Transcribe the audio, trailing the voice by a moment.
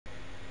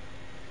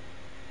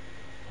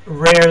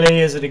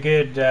Rarely is it a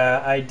good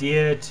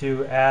idea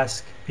to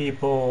ask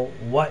people,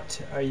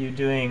 what are you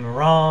doing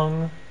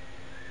wrong?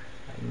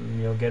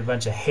 And you'll get a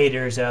bunch of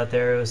haters out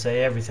there who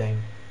say everything,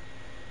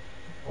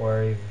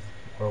 or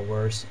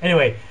worse.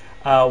 Anyway,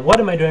 what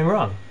am I doing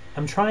wrong?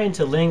 I'm trying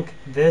to link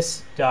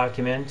this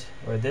document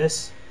or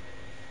this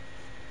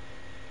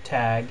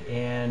tag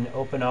in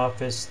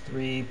OpenOffice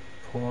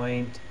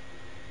 3.20.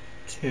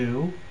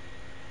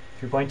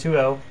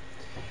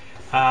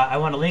 I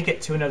want to link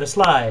it to another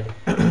slide.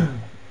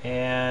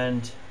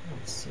 And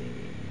let's see,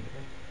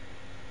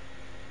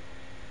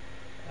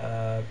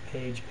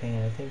 page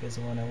pane I think is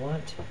the one I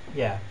want.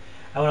 Yeah,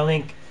 I want to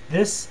link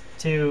this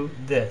to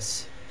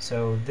this.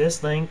 So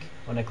this link,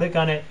 when I click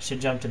on it,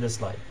 should jump to this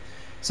slide.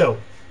 So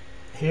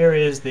here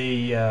is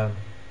the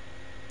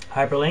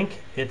hyperlink.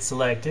 It's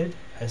selected.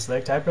 I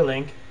select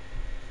hyperlink.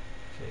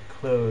 Okay,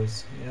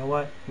 close. You know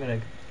what? I'm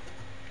going to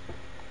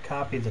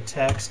copy the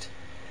text.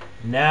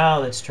 Now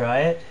let's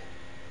try it.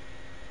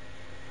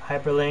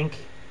 Hyperlink.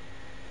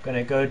 I'm going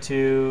to go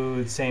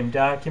to the same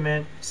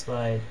document,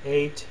 slide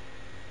 8,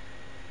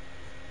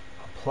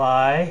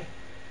 apply,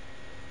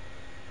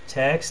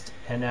 text,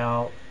 and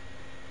now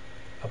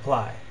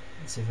apply.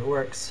 Let's see if it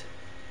works.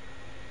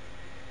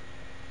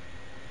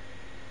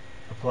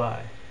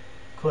 Apply,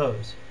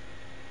 close.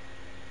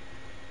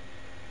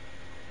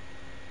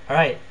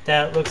 Alright,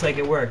 that looks like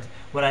it worked.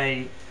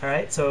 Alright,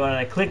 so when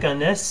I click on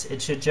this,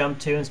 it should jump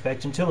to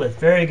Inspection Tool List.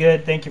 Very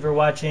good, thank you for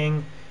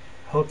watching.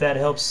 Hope that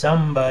helps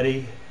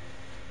somebody.